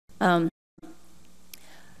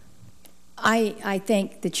I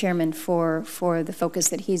thank the chairman for the focus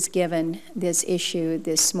that he's given this issue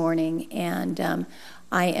this morning, and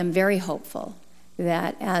I am very hopeful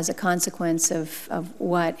that as a consequence of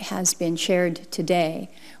what has been shared today,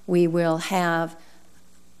 we will have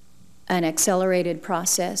an accelerated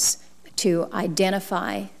process to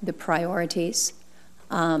identify the priorities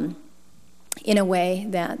in a way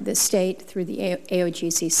that the state, through the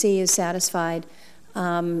AOGCC, is satisfied,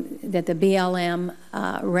 that the BLM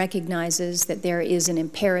recognizes that there is an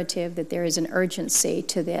imperative, that there is an urgency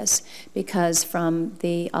to this, because from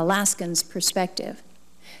the Alaskans' perspective,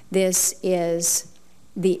 this is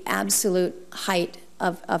the absolute height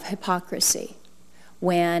of hypocrisy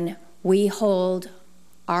when we hold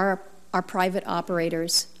our private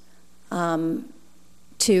operators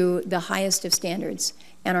to the highest of standards,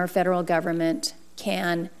 and our federal government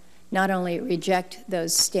can not only reject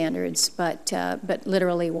those standards, but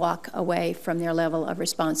literally walk away from their level of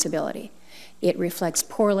responsibility. It reflects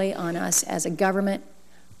poorly on us as a government,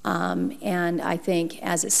 and I think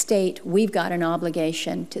as a state, we've got an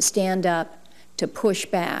obligation to stand up, to push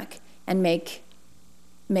back, and make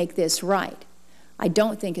this right. I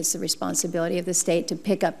don't think it's the responsibility of the state to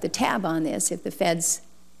pick up the tab on this if the feds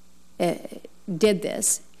did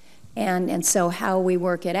this. And so how we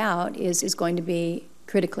work it out is going to be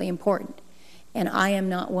critically important. And I am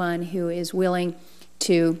not one who is willing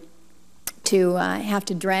to have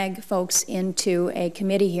to drag folks into a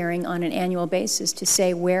committee hearing on an annual basis to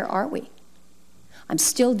say, where are we? I'm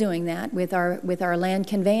still doing that with our land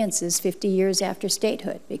conveyances 50 years after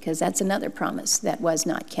statehood, because that's another promise that was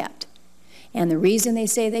not kept. And the reason they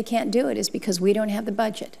say they can't do it is because we don't have the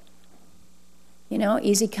budget. You know,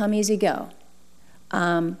 easy come, easy go.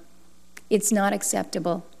 It's not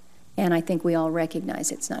acceptable, and I think we all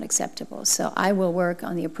recognize it's not acceptable. So I will work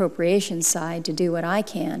on the appropriations side to do what I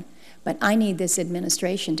can, but I need this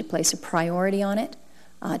administration to place a priority on it,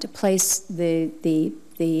 to place the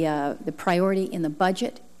priority in the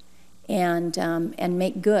budget, and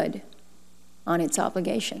make good on its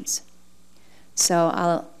obligations.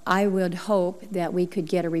 So I would hope that we could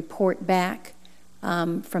get a report back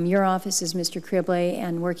from your offices, Mr. Cribley,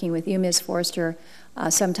 and working with you, Ms. Forster,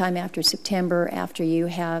 sometime after September, after you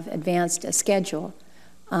have advanced a schedule.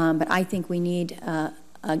 But I think we need a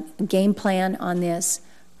game plan on this,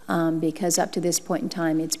 because up to this point in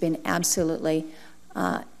time, it's been absolutely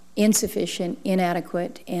insufficient,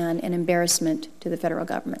 inadequate, and an embarrassment to the federal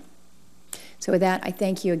government. So with that, I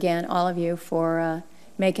thank you again, all of you, for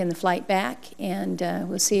making the flight back, and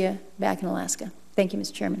we'll see you back in Alaska. Thank you,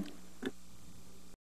 Mr. Chairman.